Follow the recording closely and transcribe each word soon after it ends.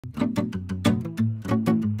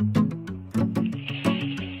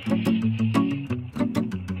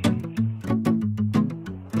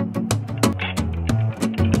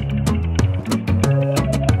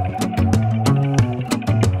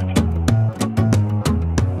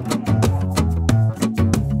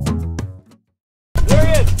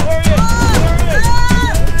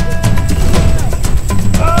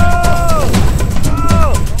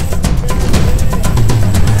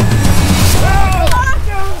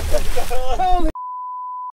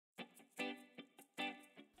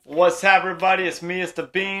What's up, everybody? It's me, it's the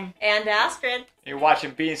Bean. And Astrid. You're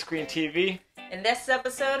watching Bean Screen TV. In this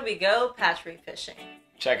episode, we go Patch Reef Fishing.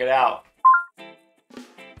 Check it out.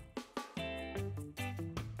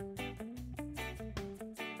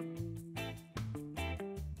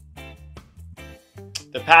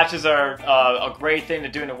 The patches are a great thing to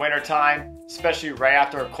do in the wintertime, especially right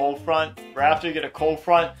after a cold front. Right after you get a cold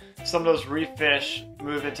front, some of those reef fish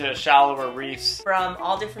move into shallower reefs. From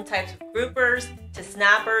all different types of groupers, to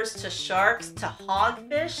snappers, to sharks, to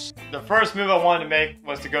hogfish. The first move I wanted to make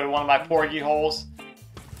was to go to one of my porgy holes.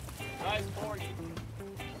 Nice porgy.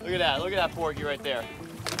 Look at that porgy right there.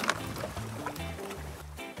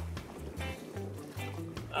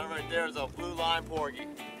 That right there is a blue line porgy.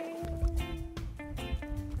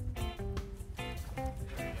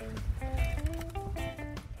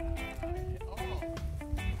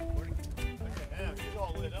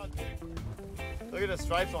 Look at the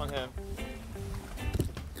stripes on him.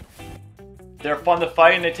 They're fun to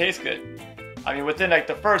fight and they taste good. I mean, within like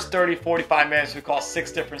the first 30-45 minutes, we caught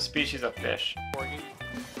 6 different species of fish. Yeah,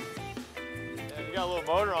 you got a little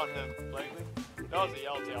motor on him, Blakely. That was a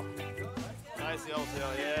yellowtail. Nice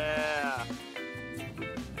yellowtail, yeah.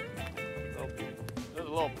 There's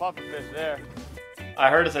a little pufferfish there.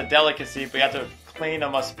 I heard it's a delicacy, but you have to clean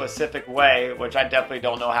them a specific way, which I definitely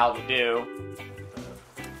don't know how to do.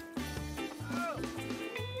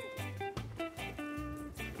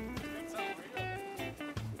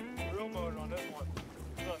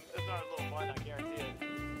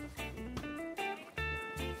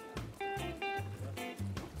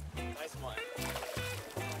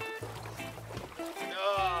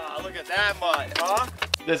 Look at that mud, huh?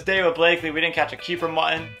 This day with Blakely, we didn't catch a keeper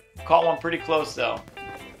mutton. Caught one pretty close though.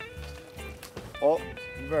 Oh,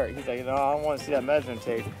 he's like, no, I don't want to see that measuring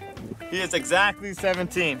tape. He is exactly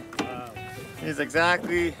 17. Wow. He's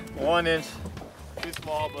exactly 1 inch too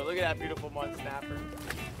small, but look at that beautiful mud snapper.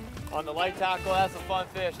 On the light tackle, that's a fun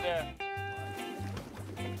fish there.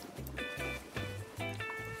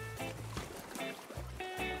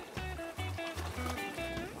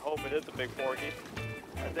 I hope it is a big porgy.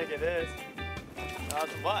 I think it is.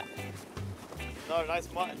 That's a mutt. Another nice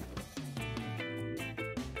mutt.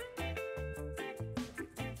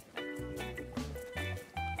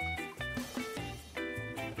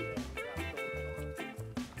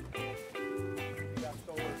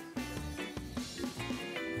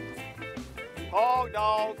 Hog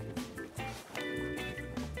dog.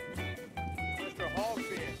 Mr.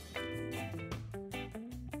 Hogfish.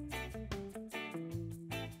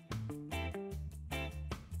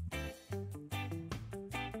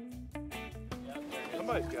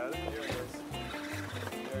 Somebody's got it. There he is.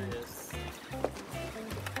 There he is.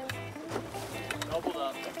 Doubled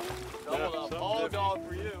up. Doubled up. Hog dog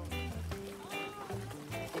for you.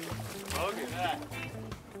 Look at that.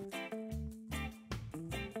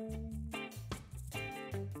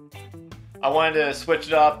 I wanted to switch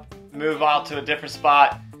it up, move out to a different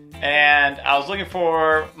spot, and I was looking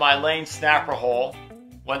for my lane snapper hole.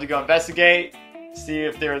 Wanted to go investigate, see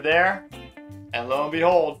if they were there, and lo and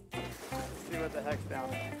behold. See what the heck's down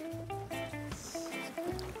there.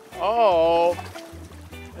 Oh,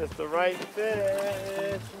 it's the right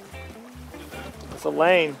fish. It's a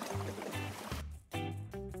lane.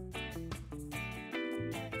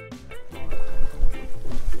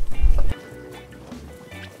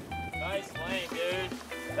 Nice lane, dude.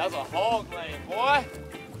 That's a hog lane, boy.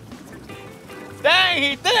 Dang,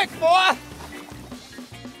 he thick, boy.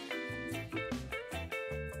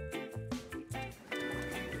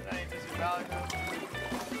 Dang, this is valid.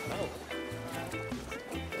 Oh.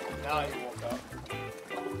 Now he woke up.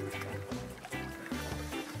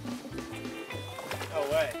 No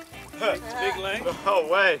way. Big lane? No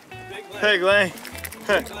way. Big lane.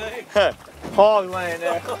 Big lane. Hog lane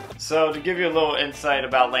there. So to give you a little insight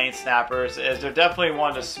about lane snappers, is they're definitely one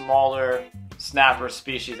of the smaller snapper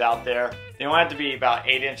species out there. They only have to be about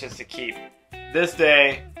 8 inches to keep. This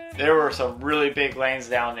day, there were some really big lanes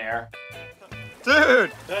down there.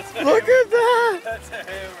 Dude, look at that! That's a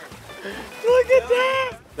hammer. Look at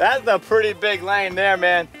that! That's a pretty big lane there,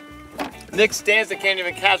 man. Nick Stanson can't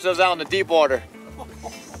even catch those out in the deep water.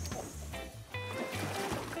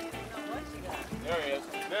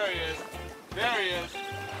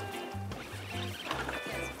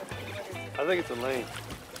 think it's a lane.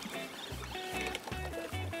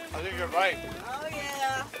 I think you're right. Oh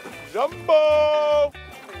yeah. Jumbo!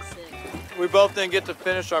 Pretty sick. We both didn't get to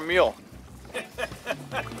finish our meal. Oh,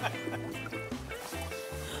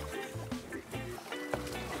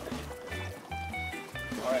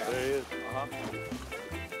 yeah. There he is.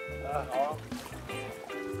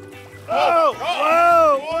 Oh!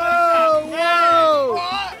 Whoa! Whoa!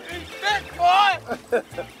 Whoa! He's thick, boy!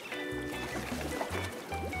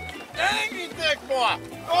 Dang, he's thick, boy!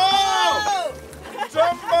 Oh!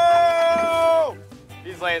 Jumbo!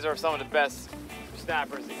 These lanes are some of the best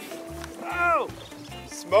snappers. Oh!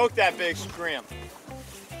 Smoke that big scrimp.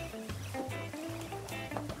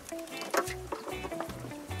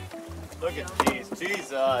 Look at these,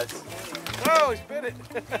 Jesus. Oh, he spit it.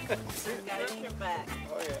 Back.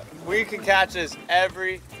 Oh yeah. We can catch this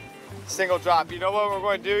every single drop. You know what we're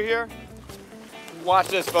going to do here? Watch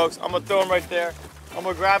this, folks. I'm going to throw them right there. I'm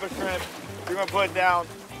going to grab a shrimp. You're going to put it down.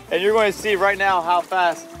 And you're going to see right now how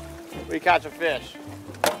fast we catch a fish.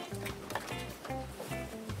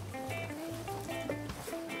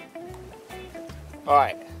 All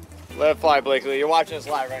right. Let it fly, Blakely. You're watching this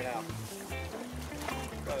live right now.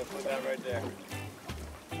 Go ahead, put that right there.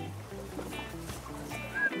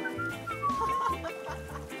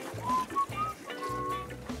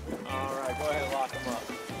 All right, go ahead and lock them up.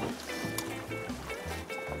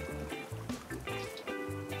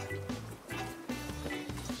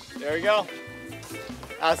 There we go.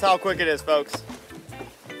 That's how quick it is, folks.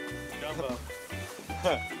 Jumbo.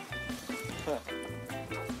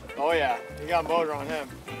 Oh yeah, you got a motor on him.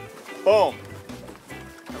 Boom.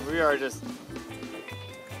 And we are just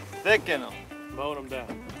thicking them. Mowing them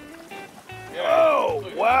down. Oh,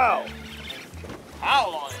 wow.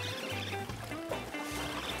 Howl on it.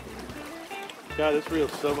 God, this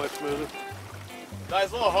reel's so much smoother.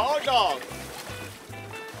 Nice little hog dog.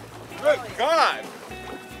 Good God.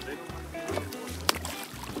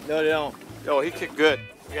 No, they don't. Yo, he kicked good.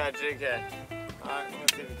 We got a jig head. All right, I'm gonna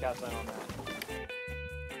see if we catch that on that.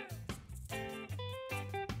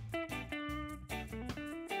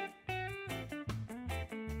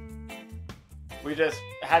 We just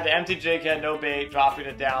had the empty jig head, no bait, dropping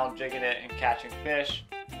it down, jigging it, and catching fish.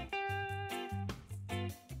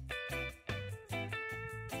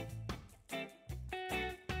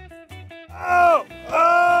 Oh!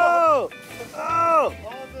 Oh! Oh!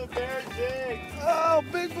 On the bear jig. Oh,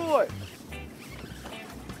 big boy!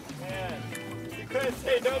 Man, you couldn't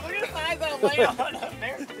say no. Look at the size I'm laying on a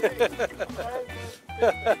bear jig.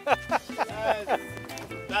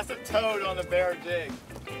 That's a toad on the bear jig.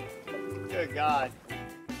 Good God.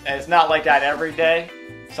 And it's not like that every day.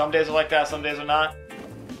 Some days are like that, some days are not.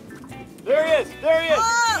 There he is! There he is!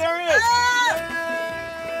 Oh! There he is! Oh!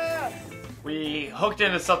 Yeah! We hooked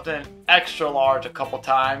into something extra large a couple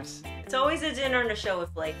times. It's always a dinner and a show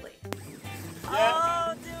with Blakely.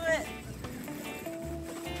 Yeah. Oh, do it.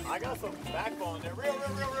 I got some backbone there. Real.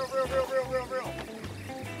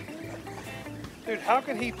 Dude, how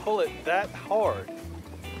can he pull it that hard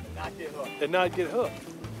Not get hooked. and not get hooked?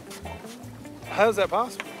 How is that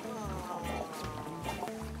possible?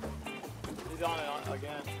 He's on it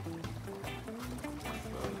again.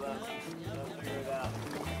 Let's figure it out.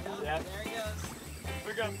 Yeah. There he goes.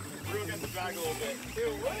 We're gonna get the drag a little bit.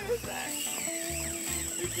 Dude, what is that?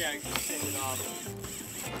 You can't take it off.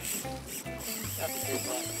 That's a big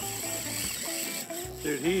one.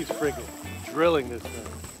 Dude, he's freaking drilling this thing.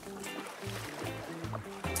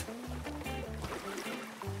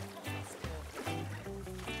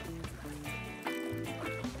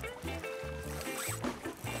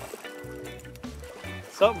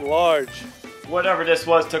 Something large. Whatever this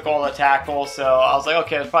was took all the tackle, so I was like,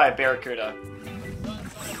 okay, it's probably a barracuda.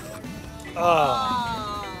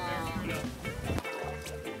 Oh.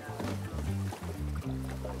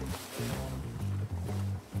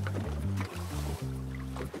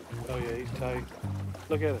 Oh yeah, he's tight.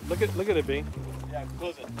 Look at it. Look at it, Bean. Yeah,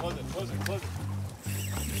 close it.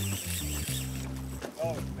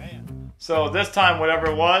 Oh man. So this time,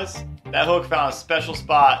 whatever it was, that hook found a special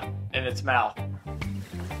spot in its mouth.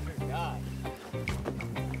 Good God.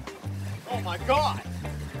 Oh my God.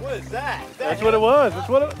 What is that? That's what it was. That's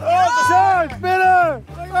what it was. Oh, Oh, shark spinner!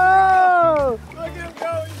 Oh! Look at him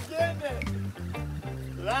go, he's getting it.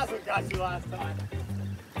 So that's what got you last time.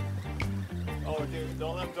 Oh, dude,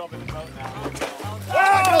 don't let him jump in the boat now.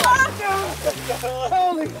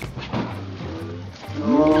 Holy!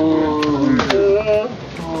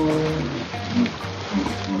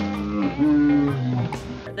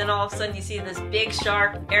 Then all of a sudden you see this big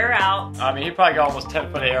shark air out. I mean, he probably got almost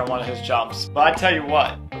 10 foot of air on one of his jumps. But I tell you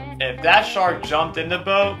what, if that shark jumped in the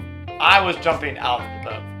boat, I was jumping out of the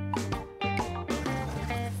boat.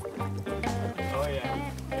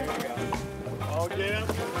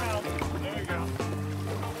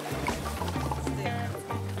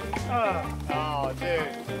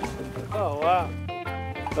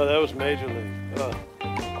 Oh, that was Major League. Oh.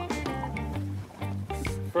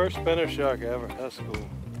 First spinner shark ever. That's cool.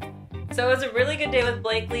 So it was a really good day with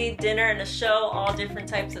Blakely. Dinner and a show, all different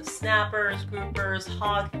types of snappers, groupers,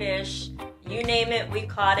 hogfish, you name it, we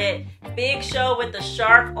caught it. Big show with the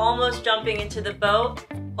shark almost jumping into the boat.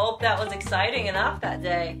 Hope that was exciting enough that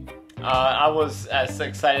day. I was as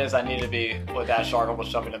excited as I needed to be with that shark almost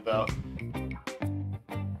jumping the boat.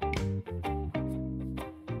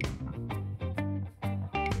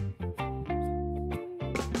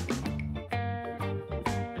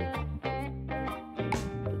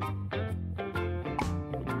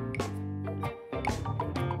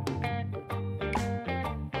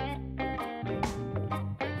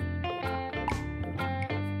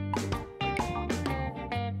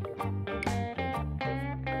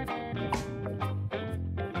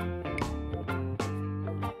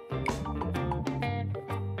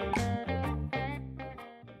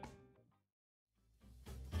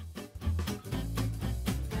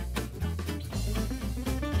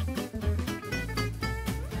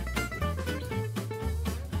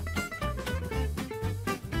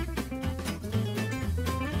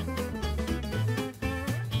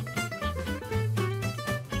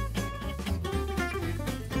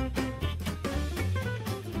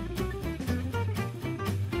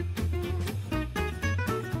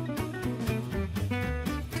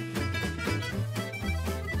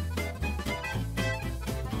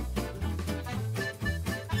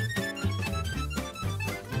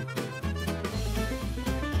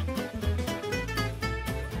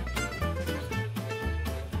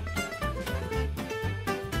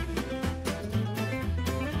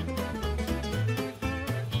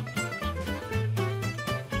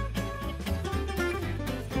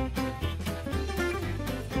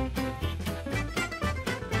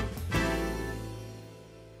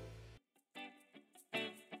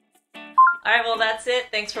 Alright, well that's it.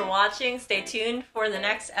 Thanks for watching. Stay tuned for the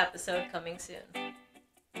next episode coming soon.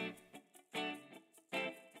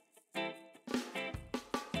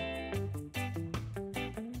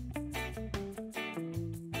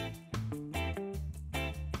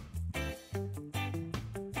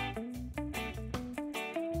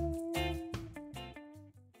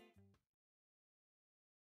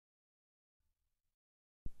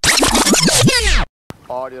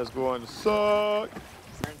 Audio's going to suck.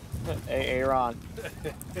 Hey, Aaron.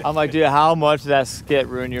 I'm like, dude, how much did that skit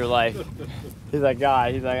ruin your life? He's like,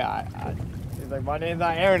 God, he's like, he's like, my name's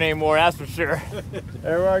not Aaron anymore, that's for sure.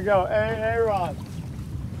 Everywhere I go, hey, Aaron.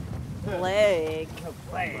 Blake.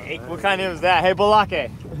 Blake. What kind of name is that? Hey,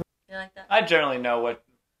 Balake. You like that? I generally know what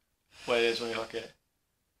it is when we hook it.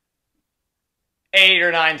 8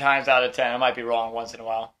 or 9 times out of 10. I might be wrong once in a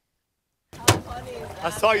while. How funny is that? I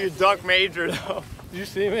saw you duck Major though. Did you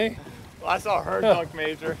see me? Well, I saw her duck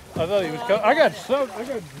Major. I thought he was coming. I got soaked. I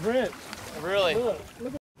got drenched. Really? Look.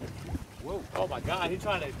 Whoa. Oh my God, he's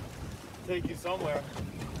trying to take you somewhere.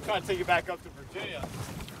 He's trying to take you back up to Virginia.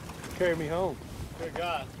 Carry me home. Good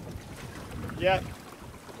God. Yeah.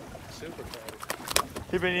 Super fatty.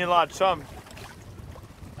 You've been eating a lot of chum.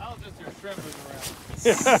 That was just your shrimp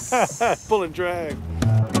moving around. Pull and drag.